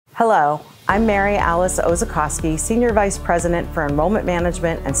Hello, I'm Mary Alice Ozakowski, Senior Vice President for Enrollment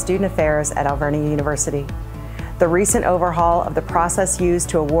Management and Student Affairs at Alvernia University. The recent overhaul of the process used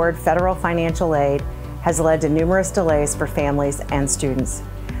to award federal financial aid has led to numerous delays for families and students.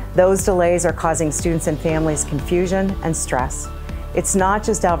 Those delays are causing students and families confusion and stress. It's not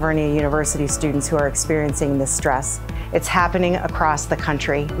just Alvernia University students who are experiencing this stress. It's happening across the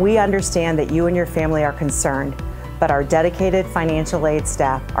country. We understand that you and your family are concerned, but our dedicated financial aid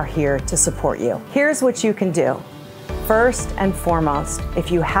staff are here to support you. Here's what you can do. First and foremost, if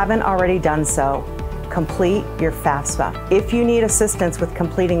you haven't already done so, complete your FAFSA. If you need assistance with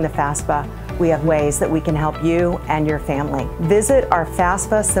completing the FAFSA, we have ways that we can help you and your family. Visit our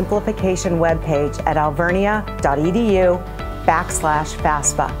FAFSA simplification webpage at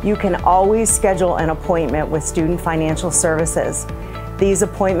alvernia.edu/FAFSA. You can always schedule an appointment with Student Financial Services. These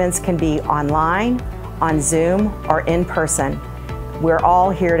appointments can be online, on Zoom, or in person. We're all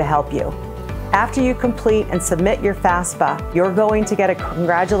here to help you. After you complete and submit your FAFSA, you're going to get a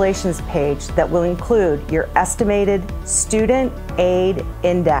congratulations page that will include your estimated student aid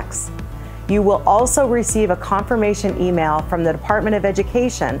index. You will also receive a confirmation email from the Department of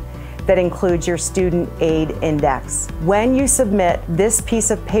Education that includes your student aid index. When you submit this piece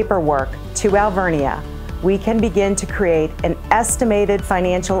of paperwork to Alvernia, we can begin to create an estimated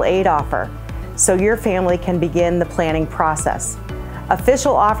financial aid offer so your family can begin the planning process.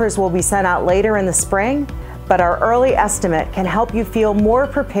 Official offers will be sent out later in the spring, but our early estimate can help you feel more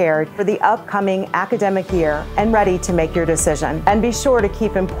prepared for the upcoming academic year and ready to make your decision. And be sure to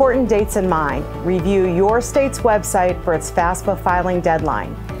keep important dates in mind. Review your state's website for its FAFSA filing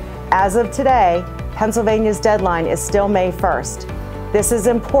deadline. As of today, Pennsylvania's deadline is still May 1st. This is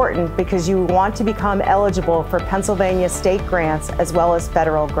important because you want to become eligible for Pennsylvania state grants as well as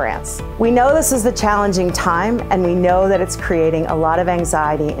federal grants. We know this is a challenging time, and we know that it's creating a lot of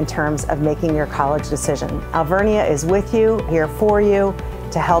anxiety in terms of making your college decision. Alvernia is with you, here for you,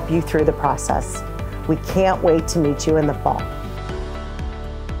 to help you through the process. We can't wait to meet you in the fall.